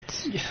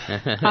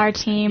miss our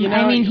team.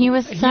 I mean, he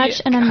was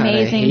such an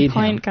amazing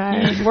point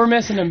guard. We're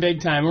missing him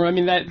big time. I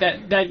mean,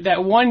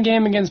 that one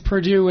game against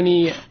Purdue when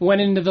he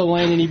went into the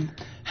lane and he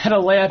had a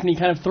layup and he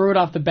kind of threw it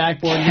off the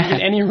backboard and didn't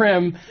get any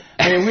rim.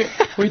 I mean,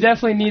 we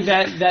definitely need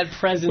that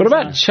presence. What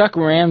about Chuck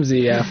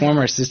Ramsey,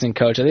 former assistant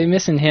coach? Are they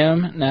missing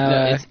him?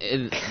 No,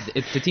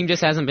 the team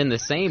just hasn't been the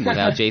same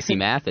without J.C.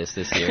 Mathis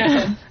this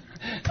year.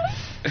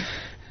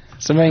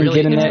 Somebody really,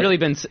 get in it's there. really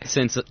been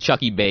since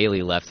Chucky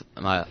Bailey left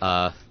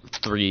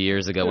 3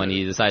 years ago when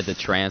he decided to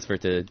transfer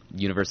to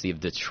University of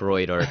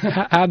Detroit. Or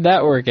how'd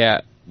that work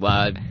out?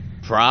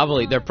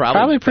 They're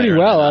probably pretty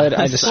well. I'd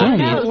assume.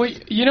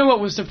 You know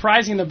what was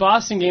surprising in the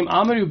Boston game?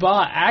 Amadou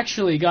Ba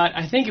actually got,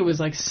 I think it was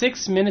like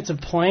 6 minutes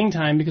of playing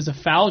time because of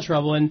foul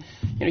trouble, and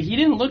he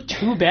didn't look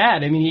too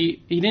bad. I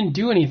mean, he didn't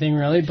do anything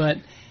really, but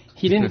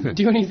he didn't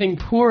do anything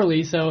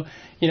poorly. So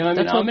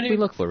that's what we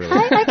look for, really.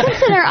 I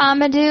consider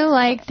Amadou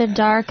like the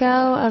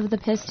Darko of the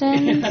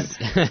Pistons.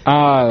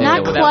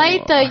 Not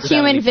quite the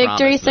human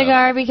victory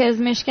cigar, because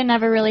Michigan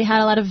never really had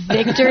a lot of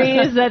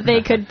victories that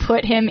they could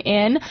put him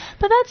in.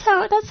 But that's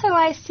how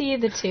I see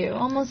the two,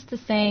 almost the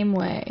same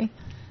way.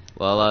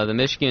 Well, the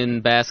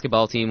Michigan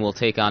basketball team will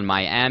take on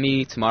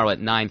Miami tomorrow at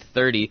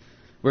 9:30.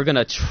 We're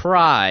gonna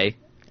try,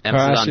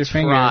 emphasis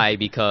on try,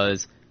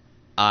 because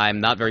I'm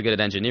not very good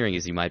at engineering,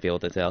 as you might be able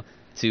to tell,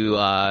 to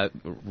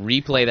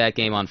replay that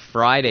game on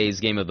Friday's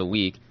game of the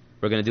week.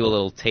 We're going to do a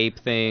little tape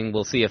thing.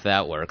 We'll see if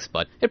that works,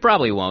 but it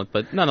probably won't.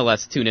 But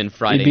nonetheless, tune in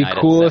Friday night. It'd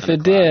be cool if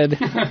it did.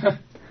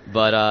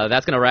 But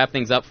that's going to wrap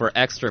things up for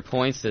Extra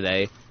Points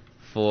today.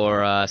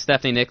 For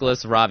Stephanie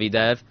Nicholas, Ravi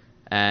Dev,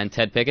 and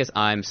Ted Pickus,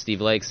 I'm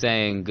Steve Lake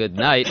saying good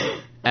night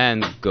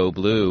and go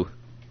blue.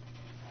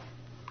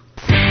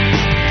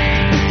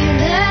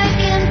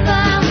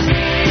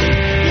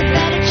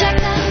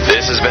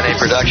 This has been a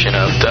production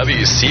of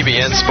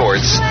WCBN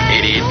Sports,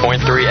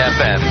 88.3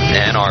 FM,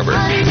 Ann Arbor.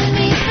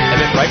 And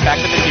then right back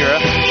to Matera.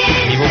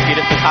 He will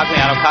feed it to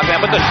Cogliano.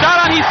 Cogliano puts a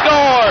shot on, he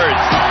scores!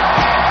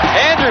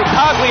 Andrew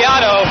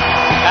Cogliano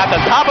at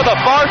the top of the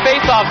far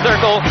face-off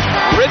circle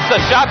risks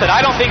a shot that I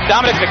don't think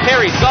Dominic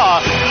Vicari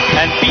saw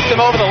and beats him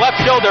over the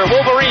left shoulder.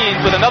 Wolverines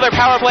with another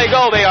power play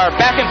goal. They are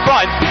back in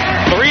front,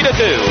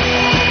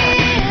 3-2.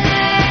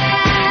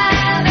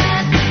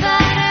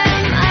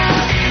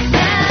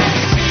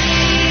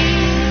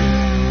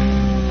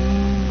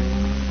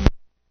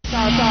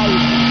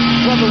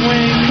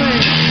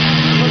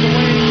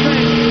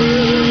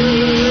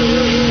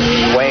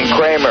 Wayne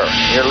Kramer,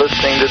 you're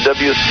listening to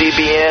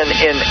WCBN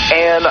in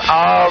Ann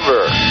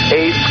Arbor.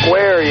 A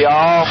square,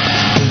 y'all.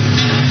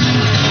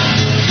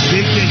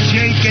 This is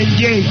Jake and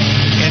Jake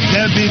at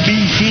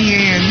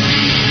WBCN.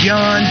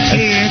 John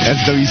Ted.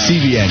 That's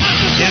WCBN.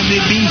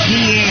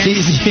 WBCN.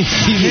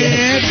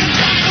 CBN.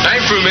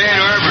 I'm from Ann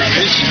Arbor,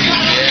 Michigan.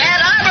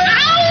 Ann Arbor,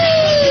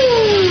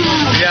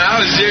 Yeah, I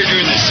was there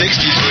during the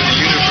 60s when the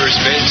universe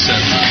meant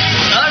something.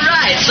 all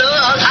right, so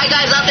hi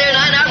guys out there in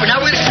Ann Arbor.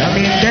 Now we're I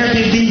mean,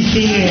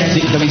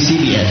 WBCN.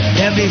 WCBN.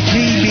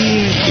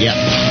 WCBN. Yep.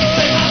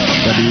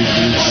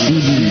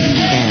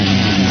 WCBN.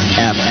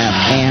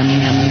 FFM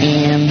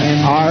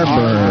Ann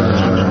Arbor.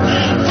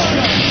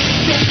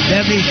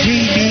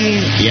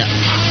 WCBN. Yep.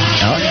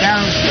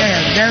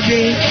 Downstairs.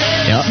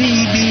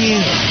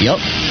 WCBN. Yep.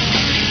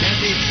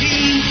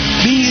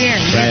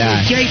 WCBN. Right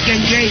on. Jake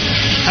and Jake.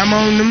 I'm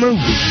on the move.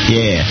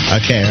 Yeah.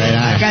 Okay, right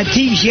on. I got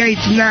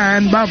T-shirts now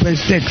and bumper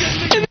sticks.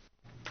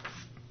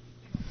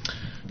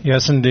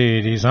 Yes,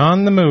 indeed. He's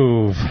on the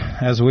move,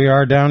 as we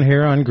are down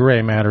here on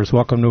Gray Matters.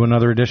 Welcome to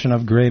another edition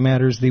of Gray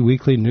Matters, the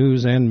weekly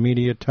news and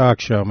media talk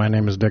show. My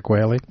name is Dick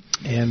Whaley.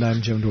 And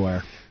I'm Jim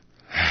Dwyer.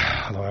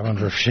 Although I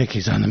wonder if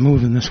Shakey's on the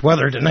move in this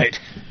weather tonight.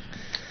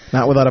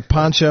 Not without a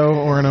poncho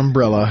or an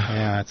umbrella.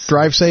 Yeah,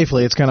 drive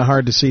safely. It's kind of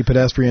hard to see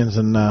pedestrians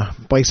and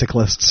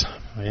bicyclists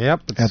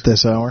at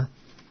this hour.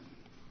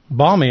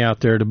 Balmy out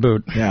there to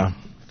boot. Yeah.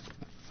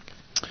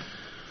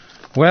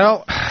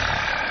 Well,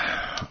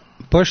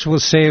 Bush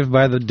was saved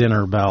by the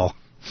dinner bell.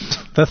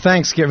 The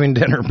Thanksgiving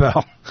dinner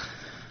bell.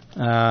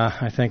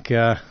 I think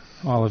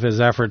all of his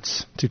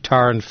efforts to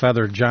tar and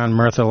feather John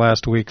Murtha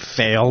last week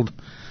failed.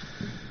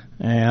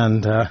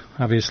 And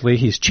obviously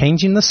he's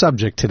changing the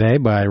subject today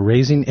by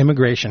raising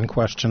immigration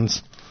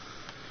questions.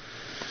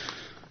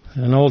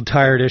 An old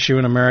tired issue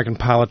in American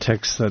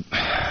politics that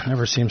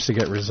never seems to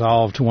get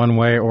resolved one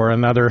way or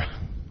another.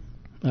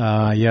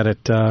 Yet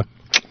it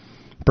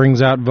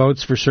brings out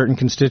votes for certain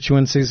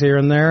constituencies here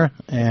and there.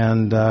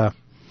 And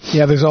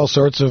yeah, there's all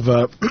sorts of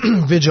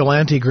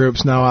vigilante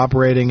groups now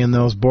operating in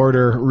those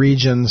border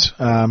regions,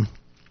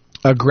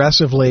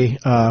 aggressively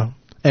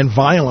and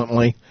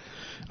violently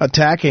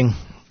attacking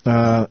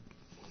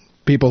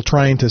people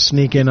trying to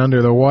sneak in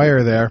under the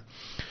wire there.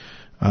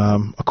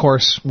 Of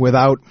course,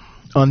 without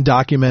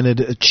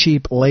undocumented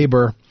cheap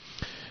labor,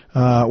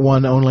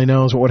 one only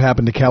knows what would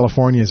happen to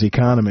California's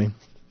economy.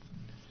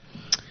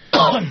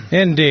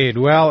 Indeed.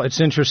 Well,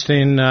 it's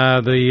interesting.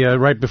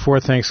 Right before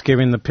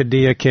Thanksgiving, the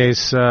Padilla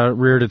case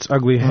reared its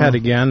ugly head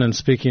again. And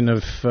speaking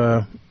of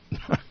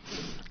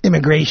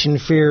immigration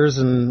fears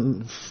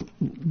and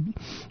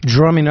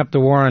drumming up the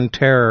war on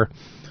terror.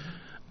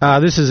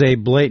 This is a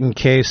blatant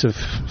case of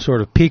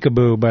sort of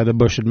peekaboo by the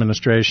Bush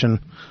administration,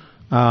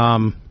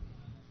 deemed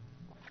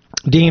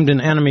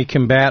an enemy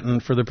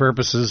combatant for the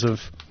purposes of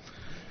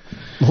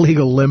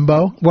legal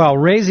limbo. Well,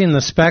 raising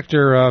the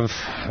specter of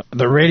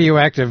the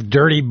radioactive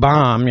dirty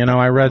bomb. You know,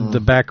 I read the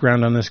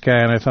background on this guy,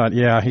 and I thought,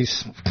 yeah,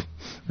 he's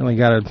really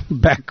got a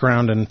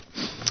background in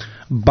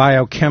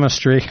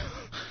biochemistry.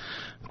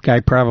 Guy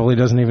probably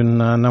doesn't even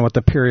know what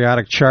the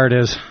periodic chart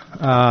is.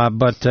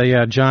 But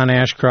John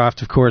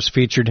Ashcroft, of course,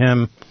 featured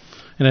him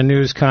in a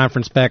news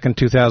conference back in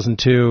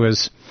 2002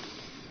 as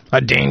a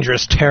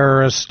dangerous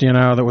terrorist, you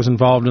know, that was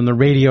involved in the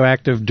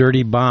radioactive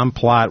dirty bomb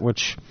plot,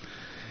 which,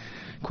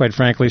 quite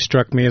frankly,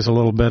 struck me as a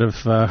little bit of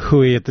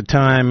hooey at the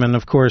time. And,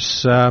 of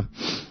course,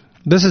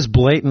 this is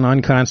blatant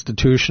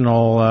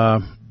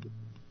unconstitutional,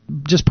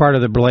 just part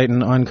of the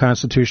blatant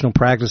unconstitutional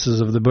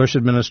practices of the Bush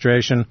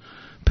administration.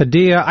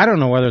 Padilla, I don't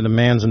know whether the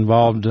man's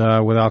involved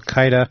with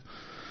Al-Qaeda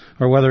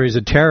or whether he's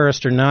a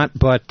terrorist or not,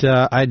 but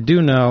I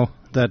do know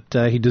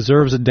that he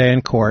deserves a day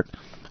in court,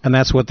 and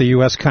that's what the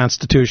U.S.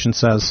 Constitution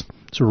says.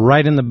 It's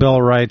right in the Bill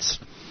of Rights.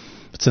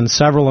 It's in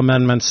several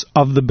amendments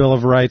of the Bill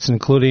of Rights,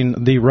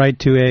 including the right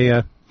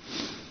to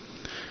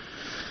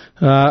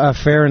a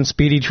fair and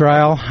speedy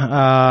trial.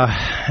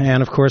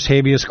 And, of course,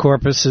 habeas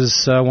corpus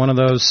is one of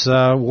those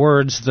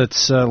words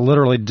that's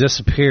literally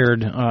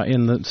disappeared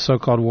in the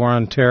so-called war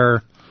on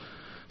terror.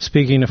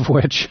 Speaking of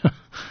which,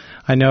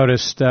 I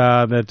noticed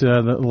that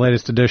the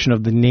latest edition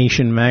of The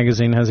Nation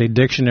magazine has a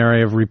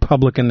dictionary of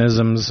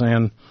republicanisms,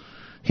 and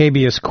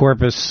habeas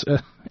corpus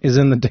is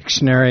in the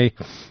dictionary,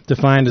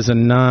 defined as a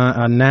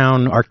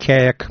noun,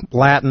 archaic,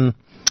 Latin,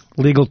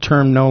 legal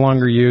term no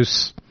longer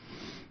use.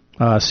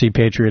 See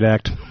Patriot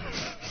Act.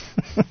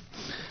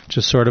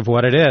 Just sort of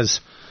what it is.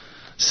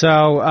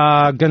 So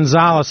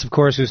Gonzales, of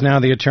course, who's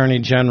now the Attorney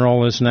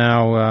General, is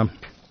now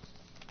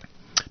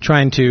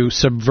trying to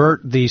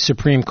subvert the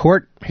Supreme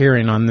Court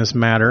hearing on this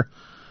matter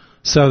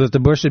so that the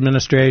Bush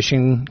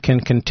administration can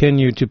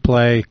continue to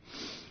play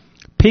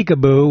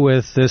peekaboo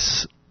with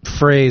this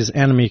phrase,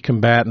 enemy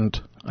combatant.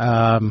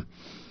 And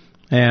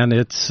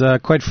it's,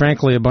 quite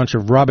frankly, a bunch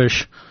of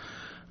rubbish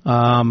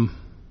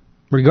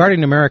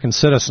regarding American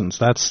citizens.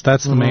 That's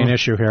the main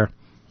issue here.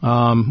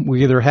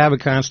 We either have a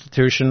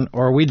Constitution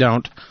or we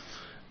don't,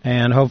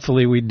 and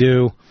hopefully we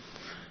do.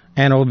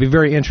 And it will be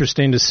very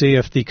interesting to see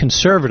if the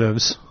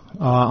conservatives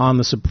on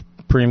the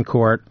Supreme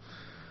Court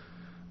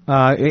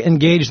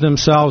engage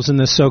themselves in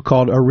this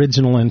so-called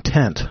original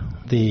intent.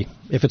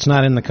 If it's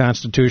not in the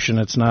Constitution,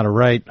 it's not a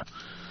right.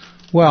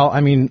 Well,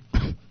 I mean,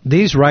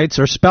 these rights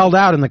are spelled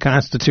out in the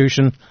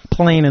Constitution,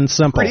 plain and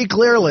simple. Pretty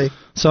clearly.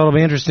 So it'll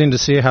be interesting to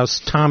see how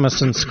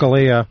Thomas and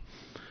Scalia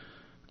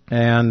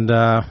and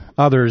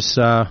others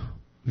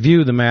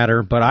view the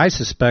matter, but I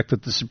suspect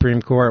that the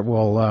Supreme Court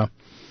will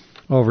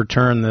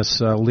overturn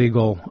this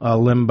legal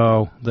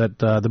limbo that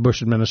the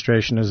Bush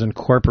administration has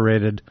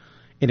incorporated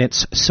in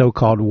its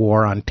so-called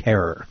war on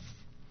terror.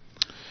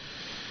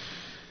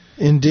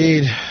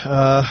 Indeed.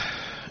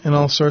 And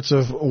all sorts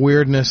of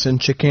weirdness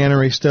and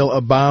chicanery still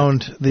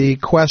abound. The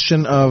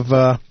question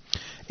of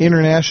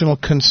international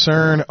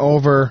concern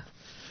over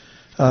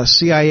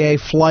CIA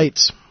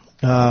flights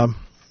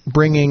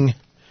bringing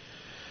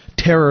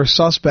terror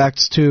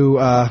suspects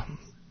to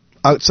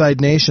outside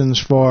nations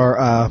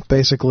for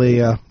basically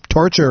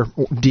torture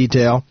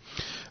detail.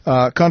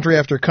 Country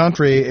after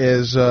country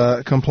is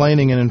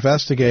complaining and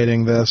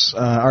investigating this.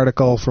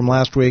 Article from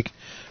last week,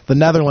 the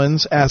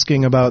Netherlands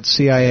asking about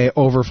CIA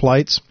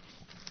overflights.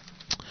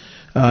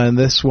 And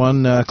this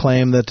one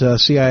claimed that a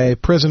CIA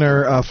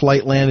prisoner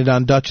flight landed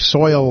on Dutch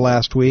soil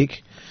last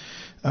week.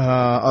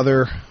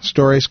 Other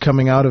stories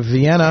coming out of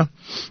Vienna.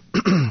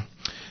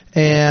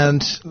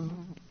 And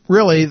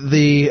really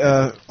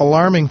the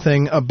alarming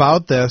thing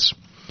about this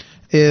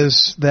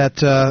is that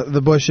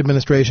the Bush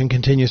administration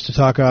continues to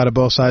talk out of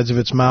both sides of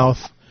its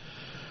mouth.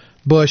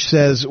 Bush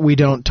says we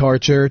don't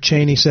torture.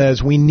 Cheney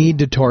says we need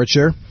to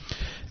torture.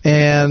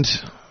 And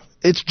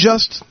it's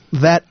just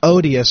that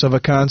odious of a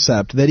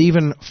concept that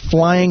even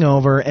flying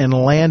over and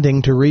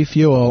landing to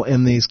refuel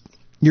in these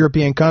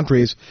European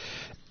countries,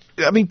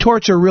 I mean,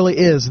 torture really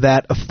is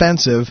that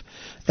offensive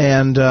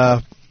and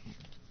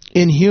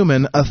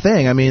inhuman a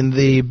thing. I mean,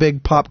 the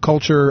big pop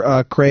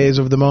culture craze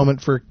of the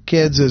moment for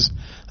kids is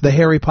the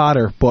Harry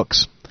Potter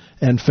books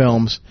and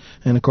films.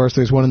 And, of course,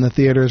 there's one in the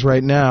theaters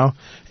right now.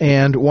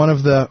 And one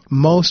of the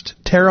most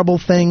terrible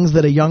things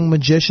that a young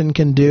magician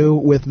can do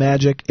with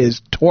magic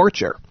is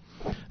torture.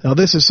 Now,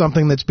 this is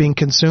something that's being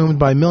consumed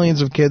by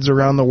millions of kids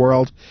around the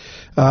world,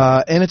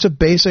 and it's a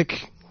basic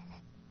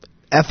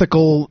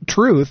ethical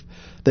truth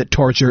that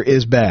torture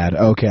is bad,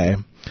 okay.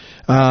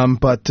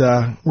 But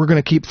we're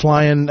going to keep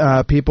flying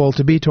people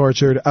to be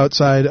tortured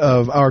outside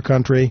of our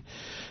country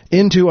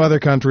into other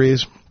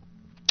countries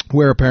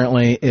where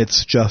apparently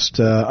it's just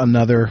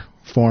another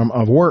form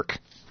of work.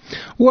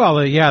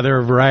 Well, yeah, there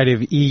are a variety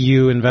of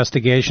EU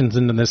investigations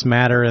into this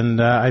matter,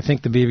 and I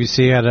think the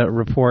BBC had a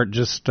report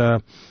just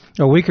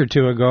a week or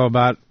two ago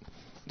about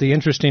the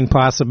interesting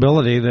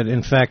possibility that,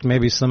 in fact,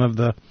 maybe some of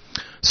the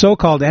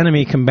so-called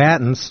enemy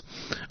combatants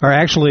are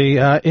actually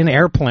in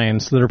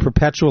airplanes that are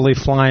perpetually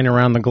flying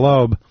around the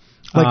globe.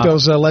 Like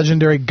those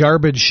legendary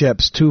garbage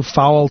ships, too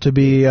foul to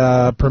be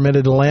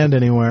permitted to land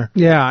anywhere.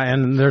 Yeah,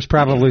 and there's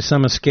probably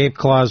some escape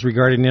clause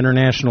regarding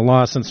international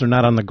law. Since they're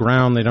not on the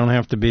ground, they don't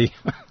have to be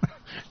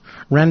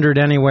rendered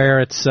anywhere.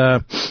 It's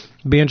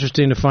be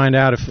interesting to find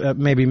out if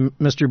maybe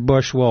Mr.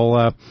 Bush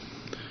will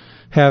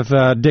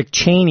have Dick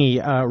Cheney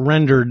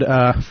rendered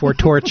for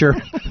torture.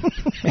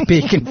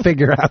 Maybe he can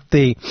figure out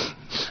the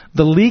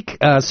leak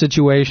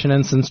situation,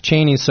 and since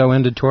Cheney's so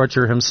into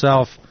torture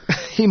himself,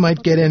 he might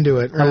get into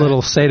it. Right? A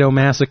little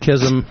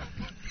sadomasochism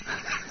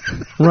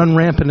run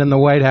rampant in the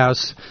White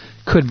House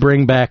could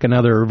bring back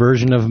another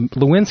version of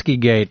Lewinsky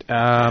Gate,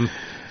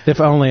 if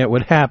only it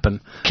would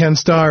happen. Ken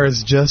Starr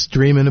is just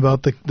dreaming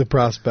about the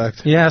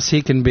prospect. Yes,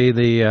 he can be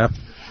the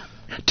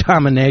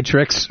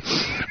dominatrix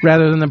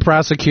rather than the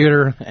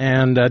prosecutor,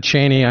 and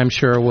Cheney, I'm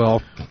sure,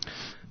 will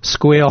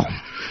squeal.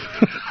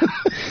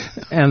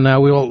 And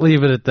we will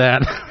leave it at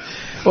that.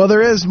 Well,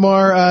 there is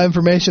more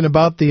information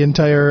about the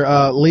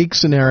entire leak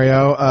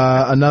scenario.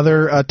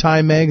 Another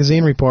Time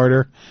magazine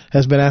reporter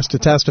has been asked to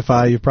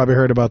testify. You've probably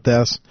heard about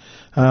this.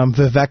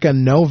 Viveka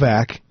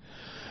Novak.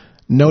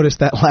 Notice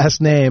that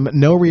last name.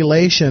 No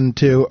relation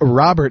to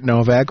Robert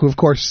Novak, who, of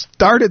course,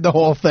 started the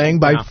whole thing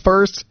by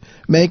first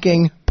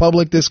making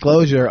public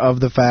disclosure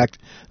of the fact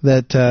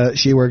that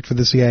she worked for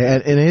the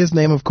CIA. And his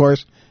name, of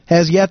course,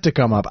 has yet to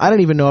come up. I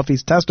don't even know if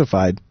he's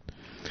testified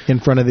in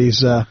front of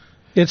these...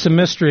 It's a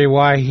mystery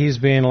why he's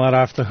being let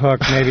off the hook.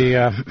 Maybe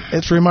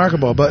it's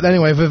remarkable. But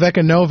anyway,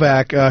 Viveka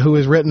Novak, who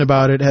has written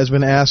about it, has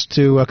been asked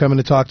to come in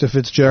to talk to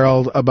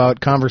Fitzgerald about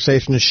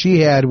conversations she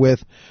had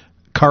with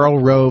Karl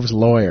Rove's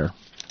lawyer.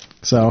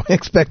 So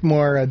expect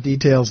more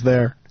details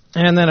there.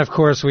 And then, of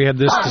course, we had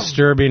this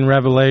disturbing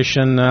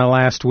revelation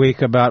last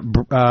week about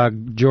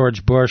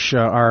George Bush,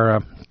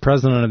 our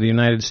President of the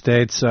United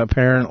States,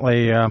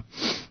 apparently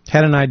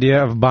had an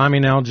idea of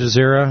bombing Al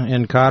Jazeera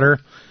in Qatar.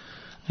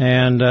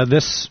 And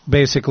this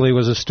basically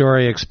was a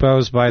story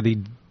exposed by the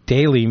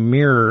Daily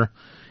Mirror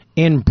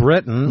in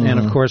Britain. Mm-hmm. And,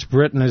 of course,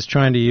 Britain is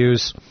trying to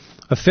use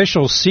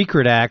official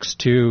secret acts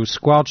to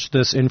squelch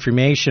this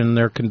information.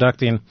 They're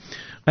conducting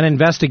an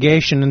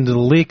investigation into the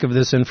leak of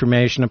this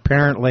information.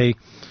 Apparently,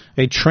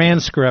 a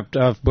transcript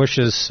of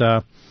Bush's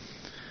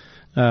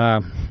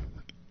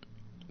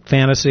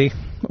fantasy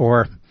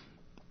or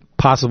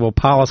possible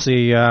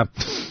policy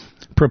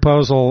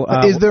proposal.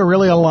 Is there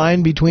really a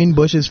line between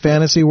Bush's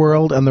fantasy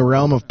world and the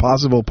realm of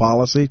possible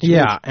policy? Jeez.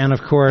 Yeah, and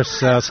of course,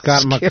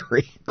 Scott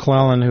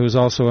McClellan, who's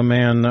also a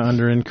man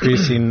under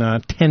increasing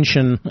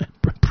tension,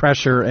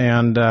 pressure,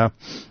 and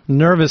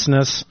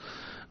nervousness,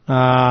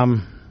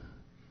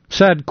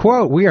 said,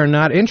 quote, "We are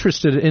not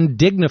interested in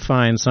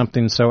dignifying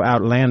something so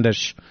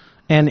outlandish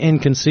and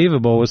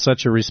inconceivable with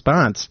such a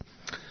response."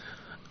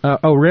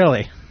 Oh,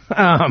 really?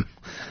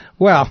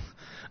 Well...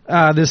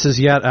 this is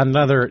yet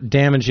another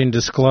damaging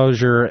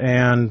disclosure,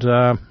 and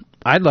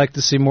I'd like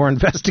to see more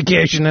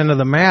investigation into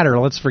the matter.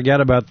 Let's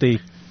forget about the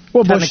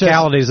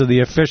technicalities of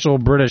the official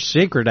British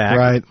Secret Act.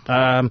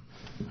 Right.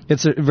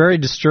 It's a very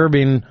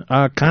disturbing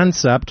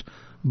concept,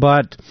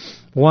 but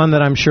one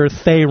that I'm sure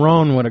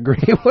Theron would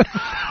agree with.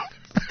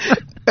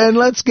 And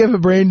let's give a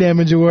brain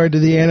damage award to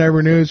the Ann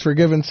Arbor News for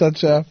giving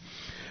such a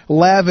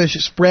lavish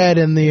spread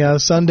in the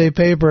Sunday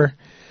paper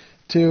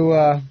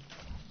to...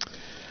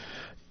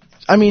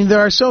 I mean, there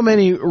are so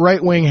many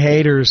right-wing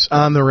haters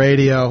on the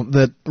radio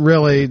that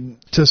really,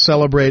 to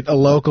celebrate a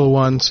local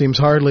one seems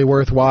hardly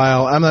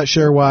worthwhile. I'm not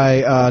sure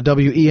why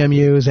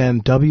WEMU's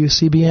and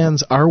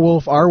WCBN's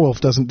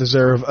Arwolf doesn't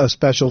deserve a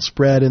special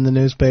spread in the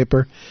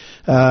newspaper.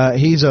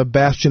 He's a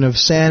bastion of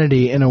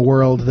sanity in a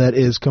world that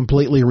is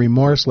completely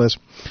remorseless.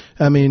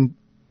 I mean,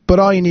 but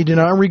all you need to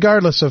know,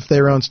 regardless of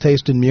their own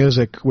taste in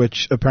music,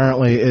 which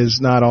apparently is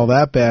not all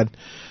that bad,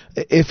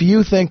 if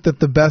you think that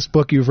the best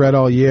book you've read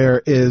all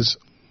year is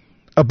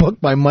a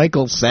book by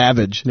Michael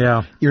Savage,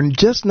 you're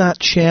just not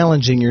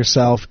challenging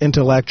yourself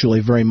intellectually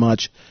very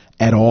much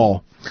at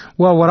all.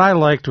 Well, what I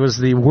liked was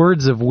the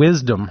words of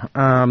wisdom.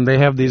 They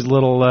have these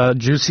little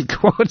juicy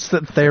quotes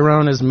that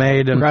Theron has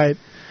made. And, right.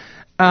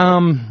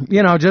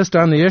 You know, just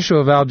on the issue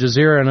of Al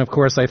Jazeera, and of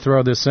course I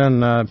throw this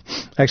in,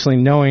 actually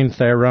knowing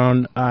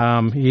Theron,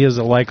 he is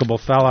a likable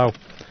fellow.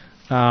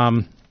 But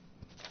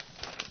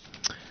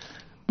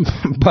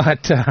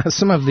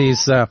some of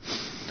these...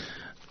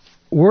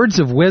 words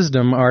of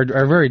wisdom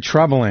are very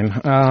troubling.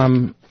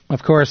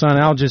 Of course, on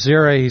Al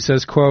Jazeera, he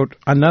says, quote,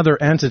 "Another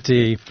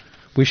entity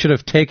we should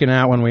have taken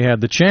out when we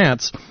had the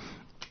chance,"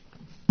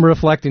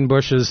 reflecting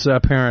Bush's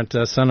apparent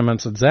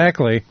sentiments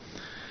exactly.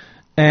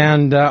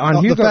 And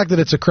on the fact that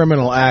it's a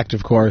criminal act,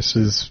 of course,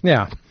 is...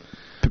 Yeah.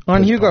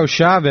 On Hugo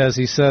Chavez,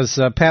 he says,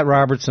 Pat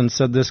Robertson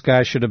said this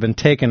guy should have been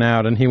taken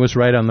out, and he was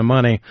right on the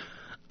money.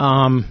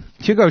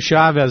 Hugo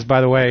Chavez,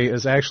 by the way,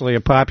 is actually a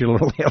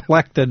popularly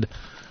elected...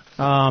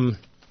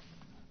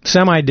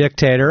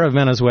 semi-dictator of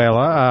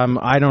Venezuela.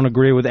 I don't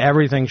agree with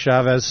everything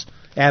Chavez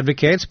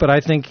advocates, but I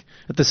think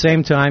at the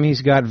same time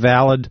he's got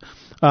valid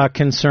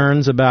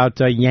concerns about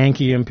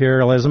Yankee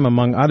imperialism,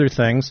 among other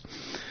things.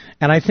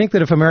 And I think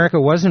that if America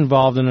was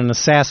involved in an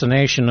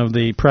assassination of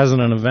the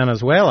president of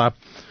Venezuela,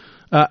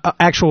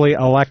 actually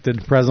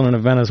elected president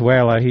of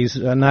Venezuela, he's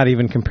not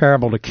even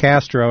comparable to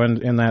Castro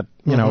in that,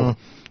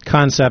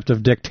 concept of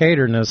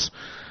dictatorness,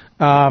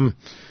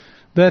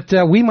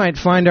 that we might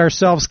find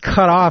ourselves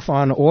cut off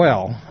on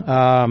oil,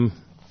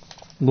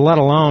 let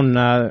alone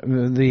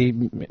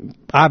the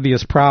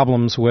obvious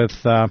problems with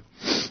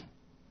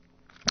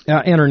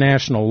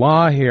international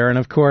law here. And,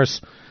 of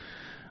course,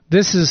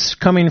 this is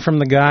coming from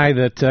the guy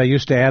that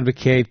used to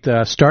advocate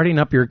starting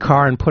up your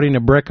car and putting a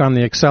brick on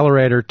the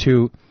accelerator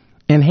to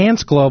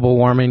enhance global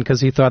warming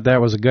because he thought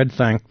that was a good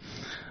thing.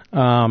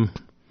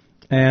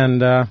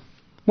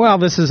 Well,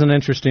 this is an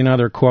interesting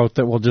other quote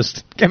that will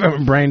just give him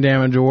a brain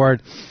damage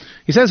award.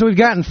 He says, we've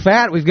gotten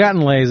fat, we've gotten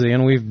lazy,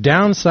 and we've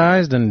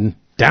downsized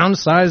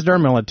our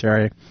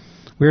military.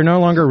 We are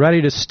no longer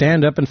ready to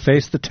stand up and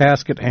face the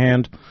task at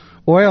hand.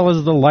 Oil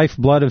is the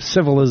lifeblood of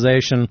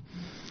civilization,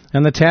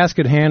 and the task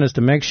at hand is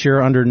to make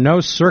sure under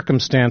no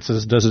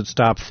circumstances does it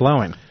stop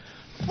flowing.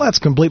 Well, that's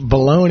complete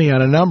baloney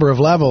on a number of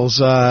levels.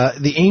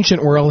 The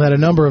ancient world had a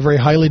number of very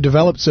highly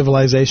developed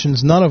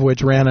civilizations, none of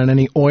which ran on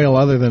any oil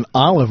other than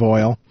olive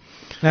oil.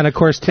 And, of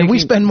course, we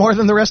spend more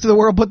than the rest of the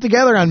world put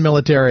together on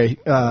military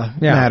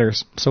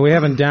matters. So we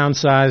haven't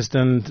downsized,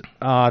 and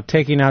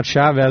taking out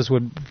Chavez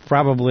would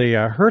probably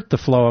hurt the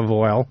flow of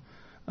oil,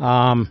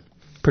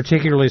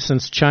 particularly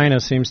since China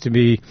seems to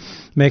be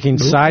making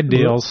side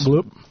deals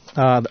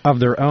of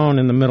their own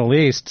in the Middle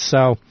East.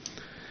 So,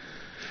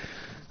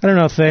 I don't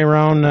know,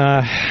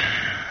 Theron,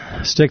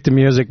 stick to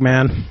music,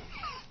 man.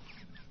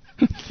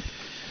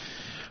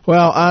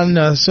 Well, on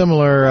a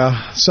similar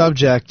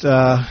subject,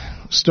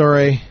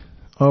 story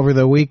over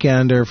the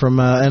weekend or from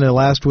end of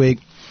last week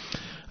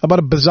about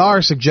a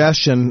bizarre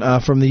suggestion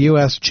from the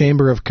U.S.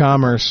 Chamber of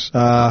Commerce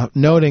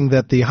noting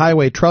that the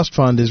Highway Trust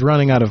Fund is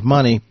running out of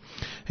money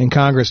and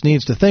Congress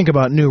needs to think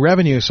about new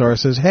revenue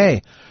sources.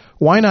 Hey,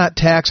 why not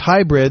tax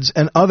hybrids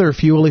and other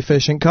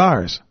fuel-efficient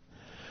cars?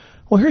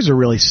 Well, here's a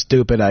really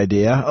stupid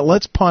idea.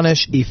 Let's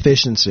punish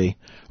efficiency.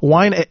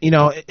 Why,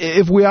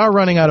 if we are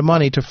running out of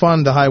money to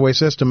fund the highway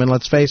system, and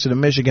let's face it, in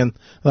Michigan,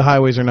 the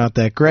highways are not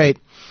that great.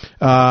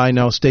 I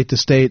know state to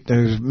state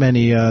there's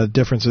many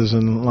differences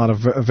and a lot of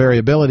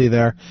variability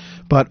there.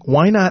 But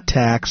why not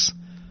tax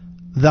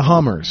the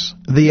Hummers,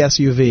 the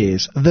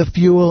SUVs, the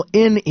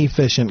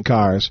fuel-inefficient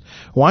cars?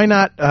 Why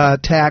not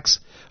tax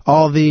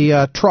all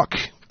the truck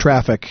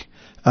traffic?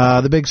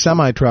 The big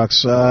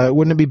semi-trucks,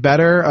 wouldn't it be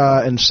better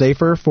and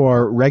safer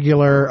for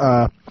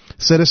regular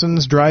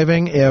citizens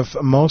driving if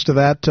most of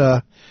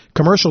that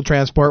commercial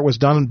transport was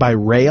done by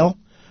rail?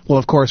 Well,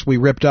 of course, we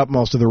ripped up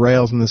most of the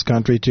rails in this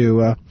country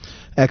to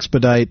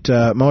expedite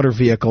motor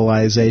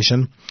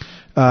vehicleization.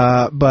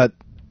 But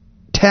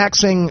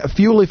taxing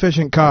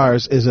fuel-efficient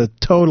cars is a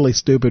totally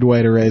stupid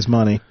way to raise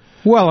money.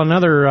 Well,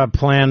 another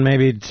plan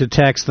maybe to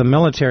tax the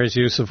military's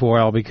use of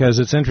oil, because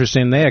it's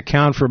interesting. They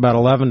account for about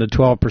 11 to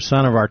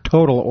 12% of our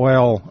total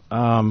oil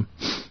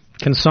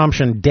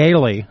consumption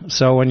daily.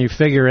 So when you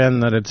figure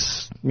in that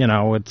it's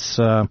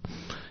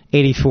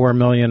 84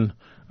 million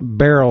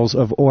barrels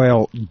of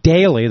oil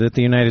daily that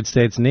the United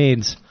States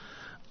needs,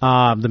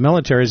 the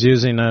military is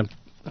using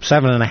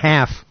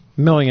 7.5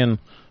 million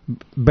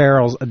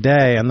barrels a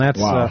day, and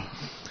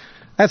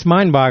that's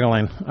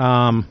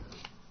mind-boggling.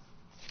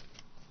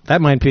 That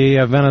might be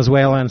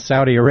Venezuela and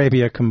Saudi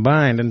Arabia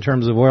combined in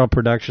terms of oil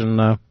production,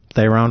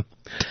 Theron.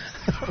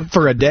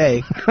 For a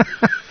day.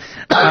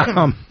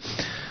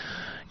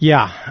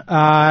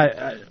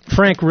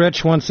 Frank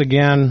Rich, once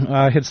again,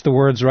 hits the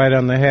words right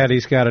on the head.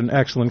 He's got an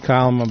excellent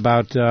column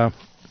about, the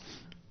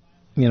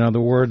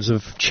words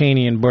of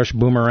Cheney and Bush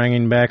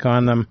boomeranging back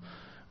on them,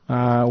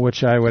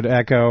 which I would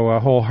echo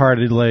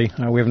wholeheartedly.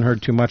 We haven't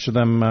heard too much of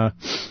them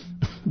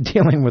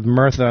dealing with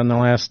Murtha in the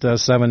last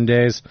 7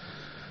 days.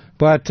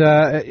 But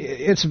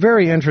it's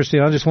very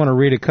interesting. I just want to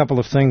read a couple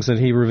of things that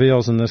he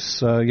reveals in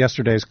this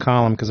yesterday's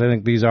column, because I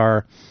think these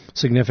are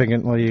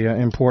significantly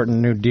important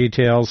new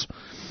details.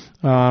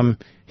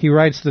 He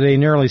writes that a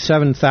nearly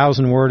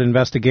 7,000-word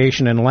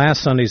investigation in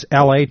last Sunday's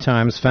L.A.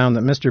 Times found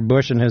that Mr.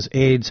 Bush and his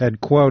aides had,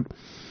 quote,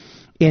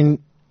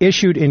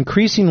 issued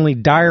increasingly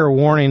dire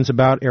warnings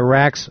about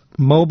Iraq's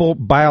mobile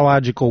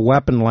biological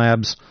weapon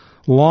labs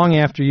long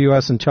after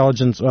U.S.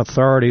 intelligence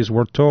authorities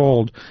were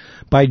told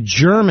by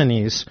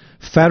Germany's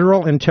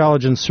Federal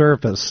Intelligence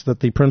Service that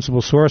the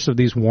principal source of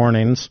these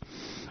warnings,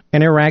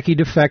 an Iraqi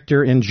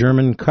defector in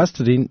German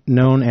custody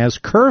known as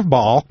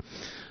Curveball,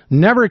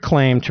 never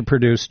claimed to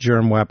produce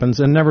germ weapons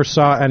and never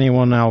saw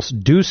anyone else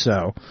do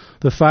so.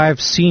 The 5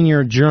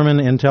 senior German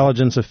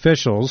intelligence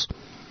officials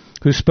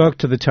who spoke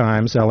to the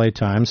Times, LA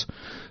Times,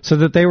 said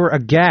that they were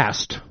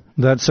aghast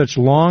that such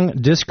long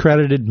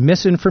discredited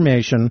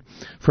misinformation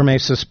from a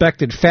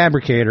suspected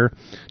fabricator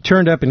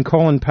turned up in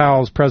Colin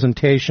Powell's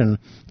presentation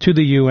to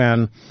the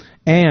UN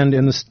and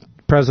in the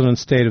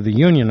President's State of the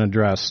Union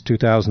address,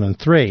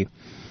 2003.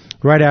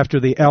 Right after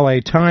the LA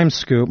Times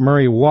scoop,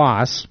 Murray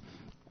Wass,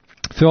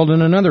 filled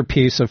in another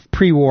piece of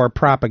pre-war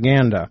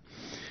propaganda.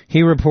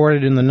 He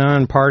reported in the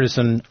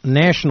nonpartisan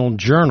National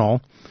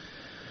Journal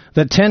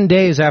that 10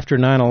 days after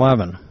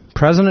 9/11,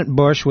 President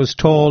Bush was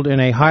told in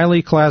a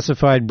highly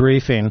classified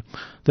briefing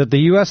that the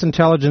U.S.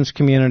 intelligence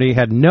community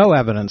had no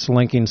evidence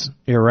linking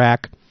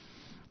Iraq's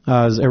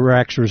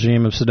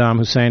regime of Saddam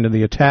Hussein to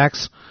the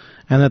attacks,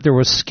 and that there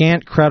was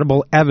scant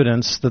credible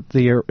evidence that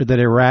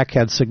Iraq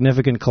had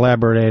significant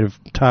collaborative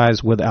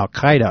ties with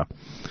al-Qaeda.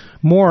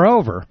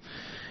 Moreover,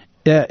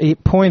 he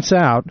points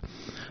out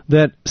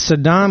that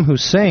Saddam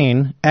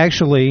Hussein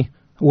actually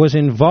was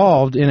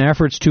involved in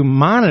efforts to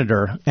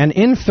monitor and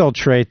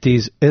infiltrate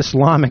these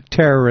Islamic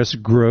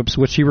terrorist groups,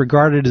 which he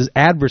regarded as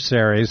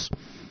adversaries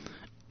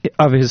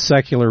of his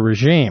secular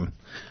regime,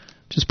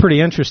 which is pretty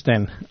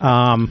interesting.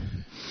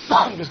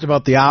 Just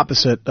about the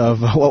opposite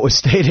of what was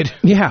stated.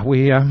 Yeah,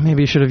 we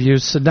maybe should have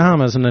used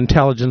Saddam as an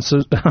intelligence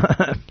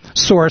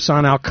source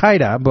on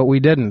al-Qaeda, but we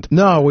didn't.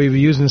 No, we've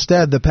used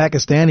instead the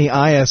Pakistani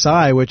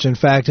ISI, which in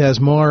fact has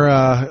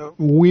more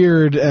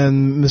weird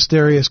and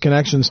mysterious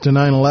connections to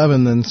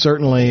 9/11 than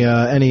certainly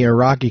any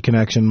Iraqi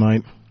connection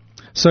might.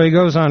 So he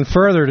goes on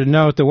further to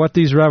note that what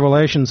these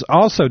revelations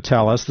also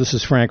tell us, this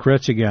is Frank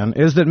Rich again,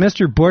 is that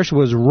Mr. Bush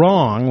was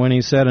wrong when he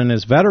said in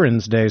his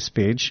Veterans Day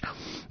speech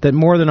that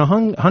more than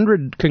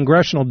 100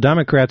 congressional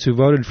Democrats who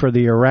voted for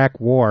the Iraq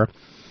War,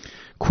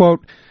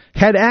 quote,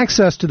 had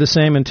access to the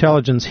same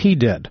intelligence he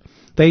did.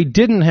 They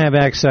didn't have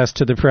access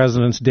to the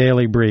president's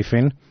daily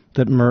briefing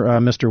that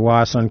Mr.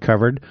 Wass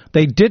uncovered.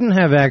 They didn't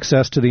have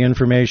access to the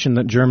information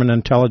that German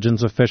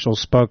intelligence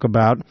officials spoke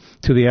about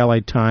to the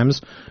LA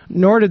Times,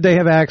 nor did they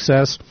have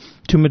access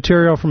to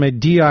material from a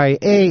DIA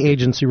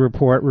agency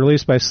report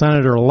released by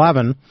Senator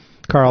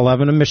Carl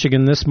Levin of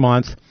Michigan this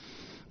month,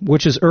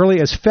 which as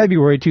early as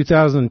February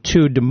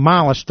 2002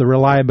 demolished the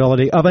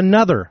reliability of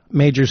another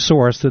major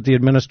source that the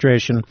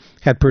administration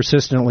had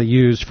persistently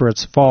used for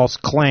its false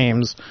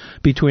claims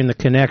between the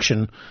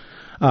connection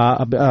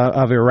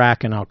of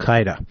Iraq and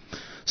al-Qaeda.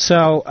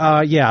 So,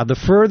 the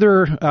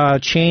further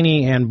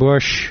Cheney and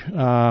Bush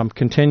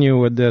continue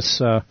with this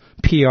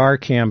PR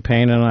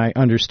campaign, and I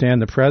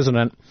understand the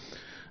president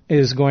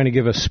is going to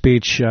give a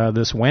speech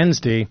this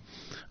Wednesday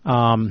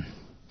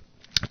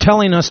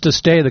telling us to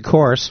stay the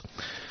course,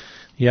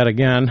 yet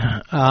again,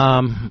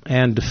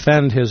 and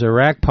defend his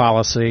Iraq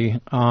policy,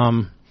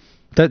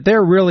 that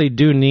there really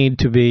do need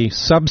to be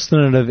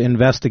substantive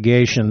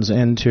investigations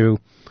into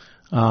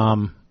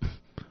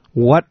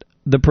what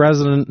the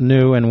president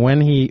knew and when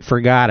he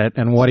forgot it,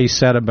 and what he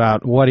said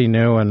about what he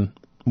knew and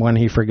when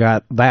he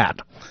forgot that,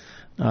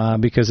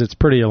 because it's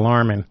pretty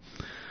alarming.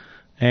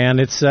 And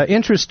it's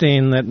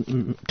interesting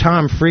that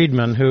Tom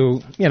Friedman,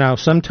 who,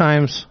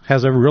 sometimes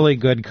has a really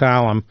good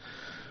column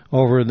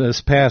over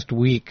this past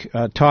week,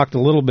 talked a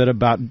little bit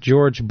about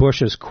George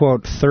Bush's,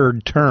 quote,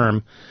 third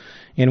term,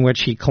 in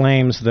which he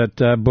claims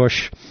that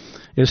Bush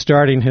is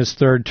starting his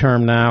third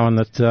term now, and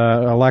that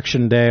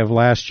election day of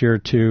last year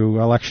to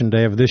election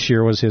day of this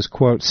year was his,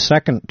 quote,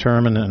 second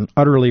term and an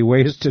utterly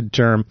wasted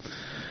term.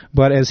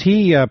 But as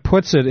he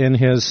puts it in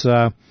his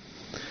column,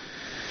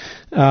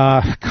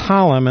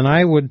 and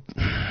I would,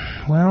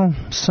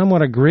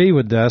 somewhat agree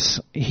with this,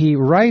 he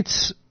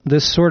writes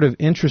this sort of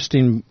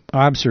interesting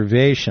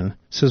observation.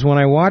 He says, when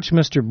I watch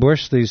Mr.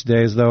 Bush these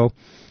days, though,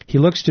 he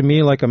looks to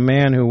me like a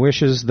man who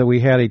wishes that we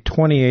had a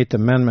 28th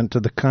Amendment to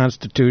the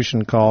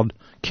Constitution called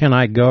 "Can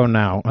I Go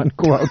Now?"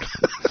 unquote.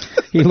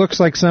 He looks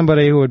like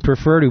somebody who would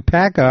prefer to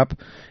pack up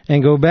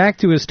and go back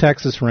to his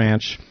Texas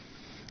ranch.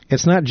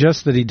 It's not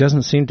just that he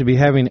doesn't seem to be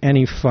having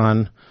any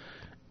fun.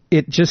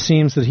 It just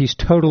seems that he's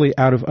totally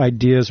out of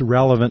ideas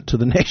relevant to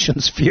the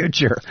nation's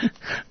future.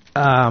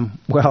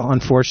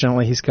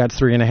 Unfortunately, he's got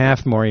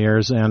 3.5 more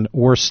years, and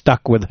we're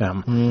stuck with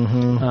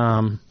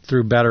him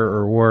through better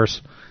or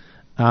worse.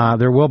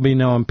 There will be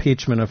no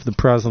impeachment of the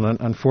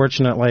president,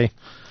 unfortunately.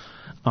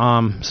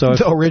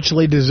 So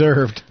richly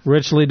deserved.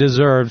 Richly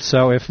deserved.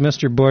 So if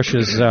Mr. Bush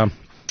is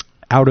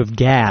out of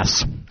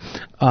gas,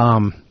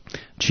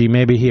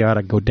 maybe he ought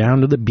to go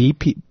down to the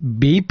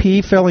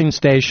BP filling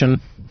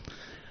station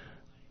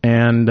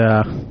and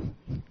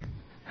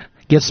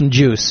get some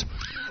juice.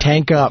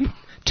 Tank up.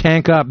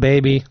 Tank up,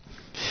 baby.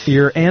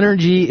 Your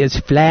energy is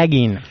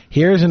flagging.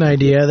 Here's an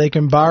idea. They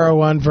can borrow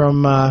one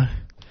from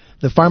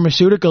the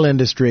pharmaceutical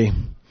industry.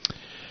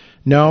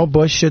 No,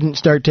 Bush shouldn't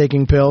start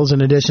taking pills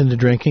in addition to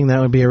drinking.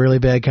 That would be a really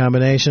bad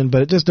combination.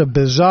 But just a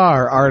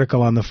bizarre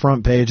article on the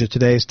front page of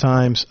today's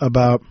Times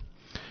about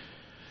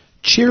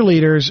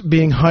cheerleaders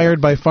being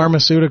hired by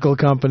pharmaceutical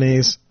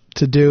companies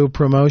to do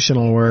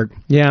promotional work.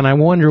 Yeah, and I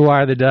wonder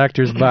why the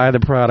doctors buy the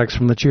products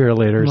from the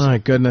cheerleaders. My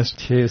goodness.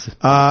 Jeez.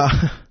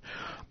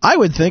 I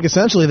would think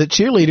essentially that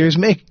cheerleaders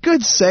make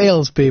good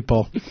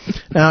salespeople.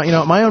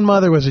 Now, my own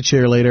mother was a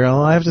cheerleader.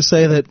 I have to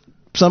say that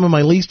some of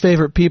my least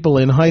favorite people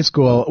in high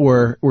school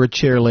were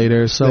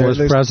cheerleaders. So was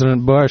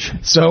President Bush.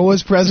 So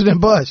was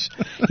President Bush.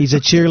 He's a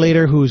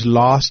cheerleader who's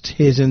lost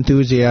his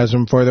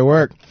enthusiasm for the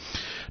work.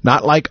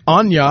 Not like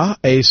Anya,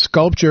 a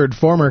sculptured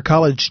former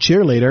college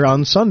cheerleader.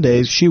 On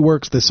Sundays, she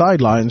works the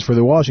sidelines for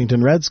the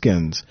Washington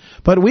Redskins.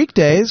 But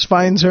weekdays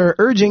finds her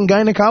urging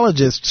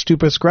gynecologists to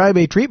prescribe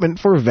a treatment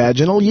for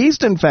vaginal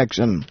yeast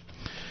infection.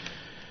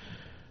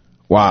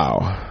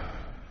 Wow.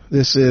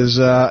 This is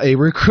a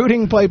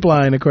recruiting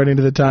pipeline, according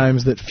to the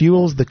Times, that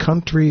fuels the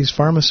country's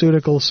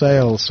pharmaceutical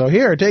sales. So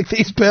here, take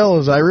these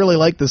pills. I really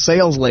like the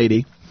sales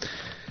lady.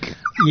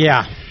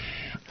 Yeah.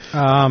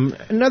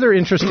 Another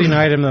interesting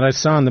item that I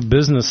saw in the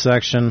business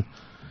section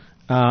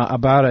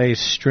about a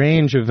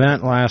strange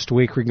event last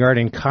week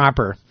regarding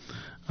copper.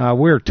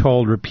 We're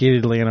told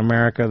repeatedly in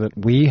America that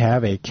we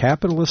have a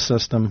capitalist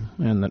system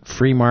and that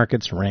free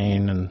markets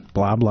reign and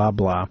blah, blah,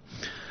 blah.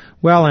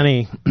 Well,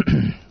 any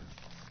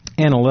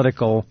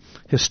analytical,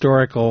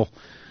 historical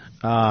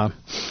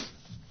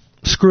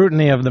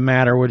scrutiny of the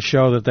matter would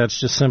show that that's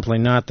just simply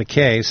not the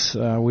case.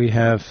 We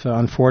have,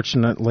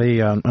 unfortunately,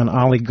 an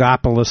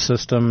oligopolist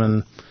system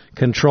and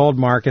controlled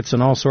markets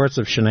and all sorts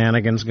of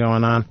shenanigans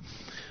going on.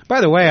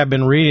 By the way, I've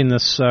been reading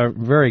this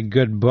very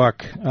good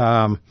book,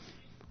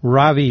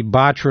 Ravi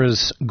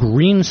Batra's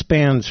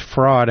Greenspan's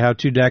Fraud, How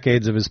 2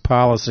 Decades of His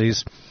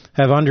Policies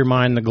Have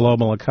Undermined the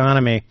Global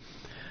Economy.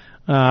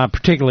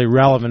 Particularly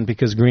relevant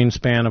because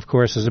Greenspan, of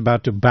course, is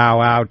about to bow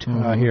out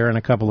here in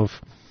a couple of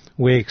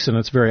weeks, and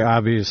it's very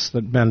obvious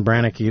that Ben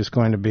Bernanke is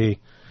going to be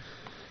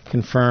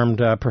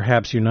confirmed,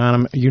 perhaps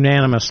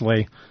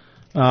unanimously.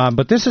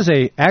 But this is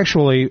a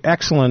actually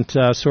excellent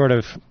sort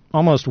of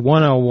almost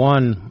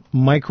 101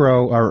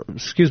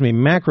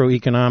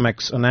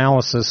 macroeconomics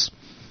analysis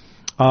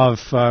of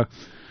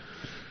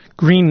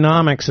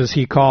Greennomics, as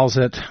he calls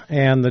it,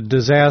 and the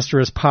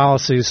disastrous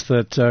policies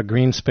that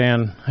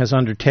Greenspan has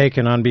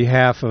undertaken on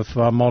behalf of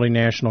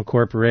multinational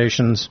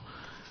corporations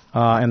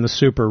and the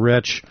super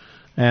rich,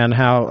 and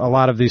how a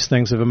lot of these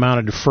things have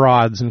amounted to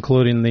frauds,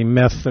 including the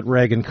myth that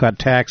Reagan cut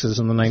taxes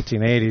in the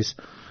 1980s,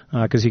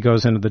 because he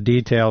goes into the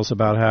details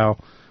about how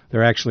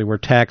there actually were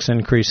tax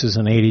increases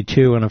in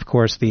 82, and of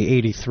course the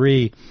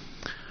 83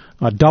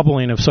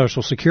 doubling of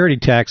Social Security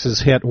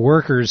taxes hit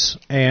workers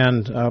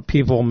and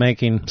people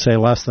making, say,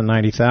 less than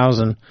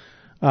 $90,000,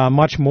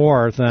 much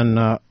more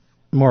than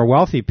more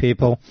wealthy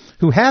people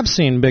who have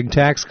seen big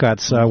tax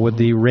cuts with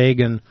the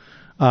Reagan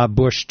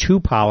Bush II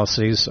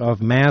policies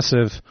of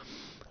massive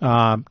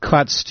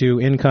cuts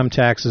to income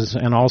taxes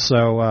and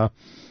also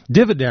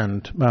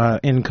dividend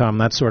income,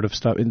 that sort of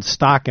stuff, in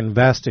stock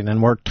investing.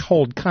 And we're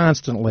told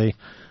constantly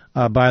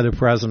by the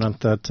president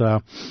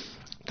that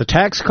the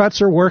tax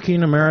cuts are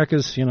working.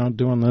 America's,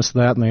 doing this,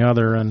 that, and the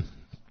other. And,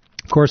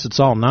 of course, it's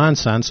all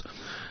nonsense.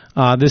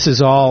 This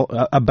is all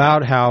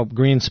about how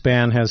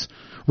Greenspan has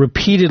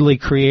repeatedly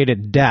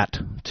created debt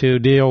to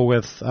deal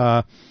with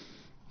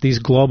these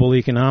global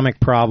economic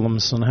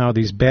problems and how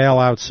these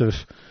bailouts have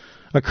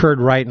occurred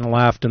right and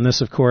left. And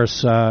this, of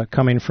course,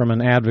 coming from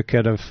an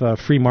advocate of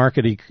free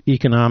market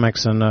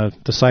economics and a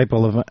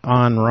disciple of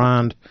Ayn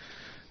Rand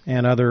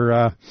and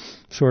other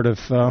sort of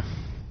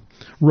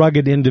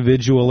rugged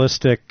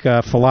individualistic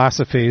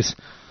philosophies.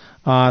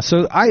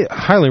 So I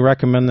highly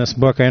recommend this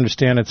book. I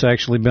understand it's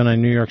actually been a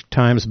New York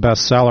Times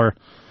bestseller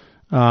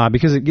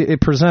because it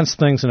presents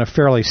things in a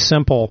fairly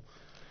simple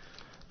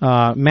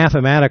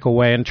mathematical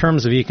way in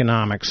terms of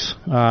economics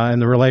and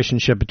the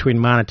relationship between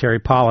monetary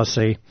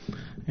policy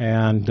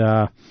and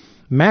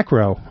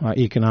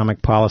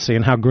macroeconomic policy,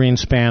 and how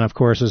Greenspan, of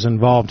course, has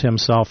involved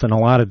himself in a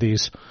lot of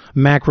these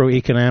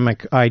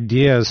macroeconomic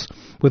ideas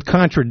with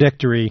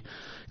contradictory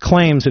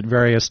claims at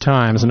various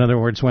times. In other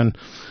words, when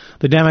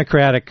the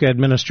Democratic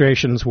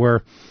administrations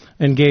were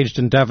engaged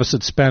in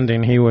deficit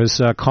spending, he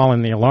was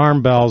calling the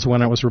alarm bells.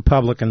 When it was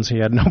Republicans, he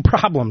had no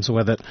problems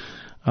with it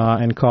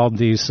and called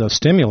these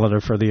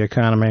stimulative for the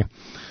economy.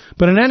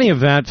 But in any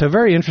event, a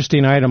very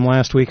interesting item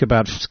last week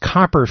about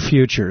copper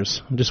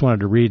futures. I just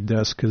wanted to read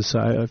this because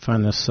I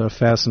find this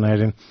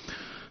fascinating. It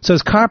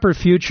says copper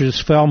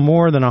futures fell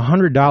more than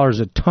 $100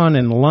 a ton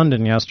in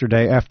London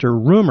yesterday after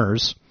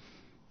rumors,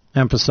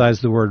 emphasize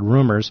the word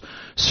rumors,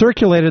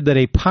 circulated that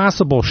a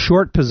possible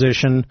short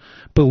position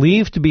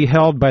believed to be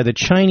held by the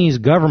Chinese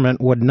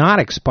government would not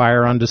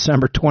expire on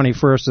December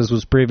 21st, as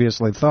was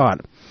previously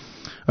thought.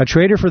 A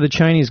trader for the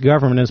Chinese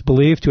government is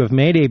believed to have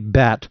made a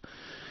bet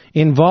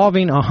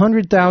involving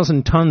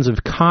 100,000 tons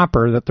of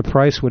copper that the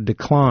price would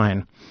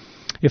decline.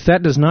 If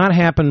that does not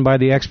happen by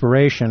the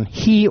expiration,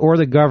 he or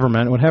the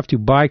government would have to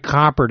buy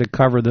copper to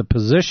cover the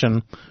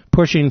position,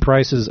 pushing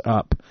prices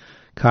up.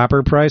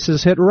 Copper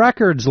prices hit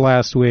records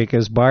last week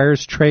as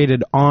buyers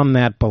traded on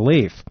that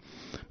belief.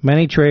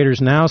 Many traders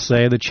now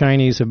say the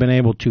Chinese have been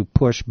able to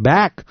push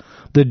back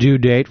the due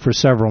date for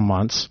several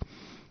months.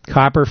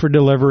 Copper for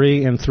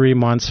delivery in 3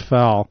 months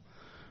fell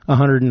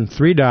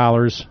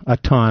 $103 a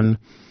ton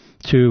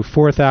to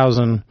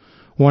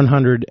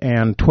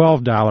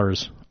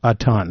 $4,112 a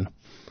ton.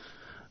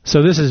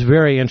 So this is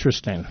very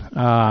interesting.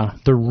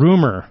 The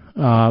rumor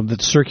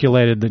that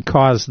circulated that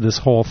caused this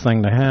whole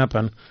thing to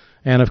happen,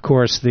 and of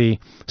course the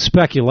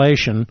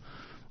speculation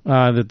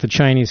that the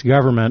Chinese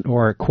government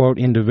or, quote,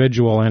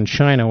 individual in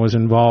China was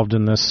involved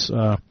in this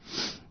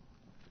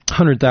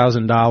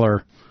 100,000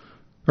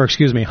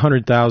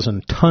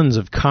 tons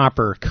of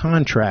copper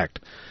contract.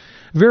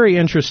 Very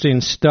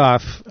interesting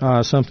stuff,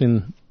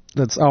 something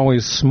that's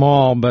always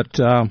small, but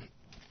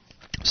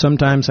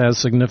sometimes has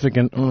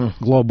significant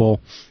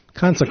global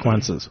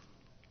consequences.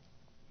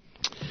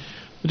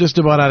 We're just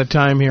about out of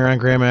time here on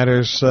Gray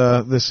Matters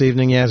this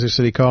evening. Yazoo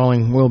City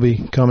Calling will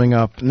be coming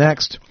up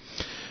next.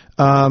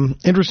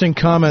 Interesting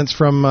comments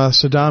from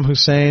Saddam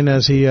Hussein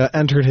as he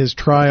entered his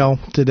trial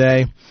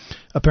today.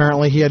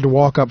 Apparently he had to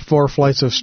walk up 4 flights of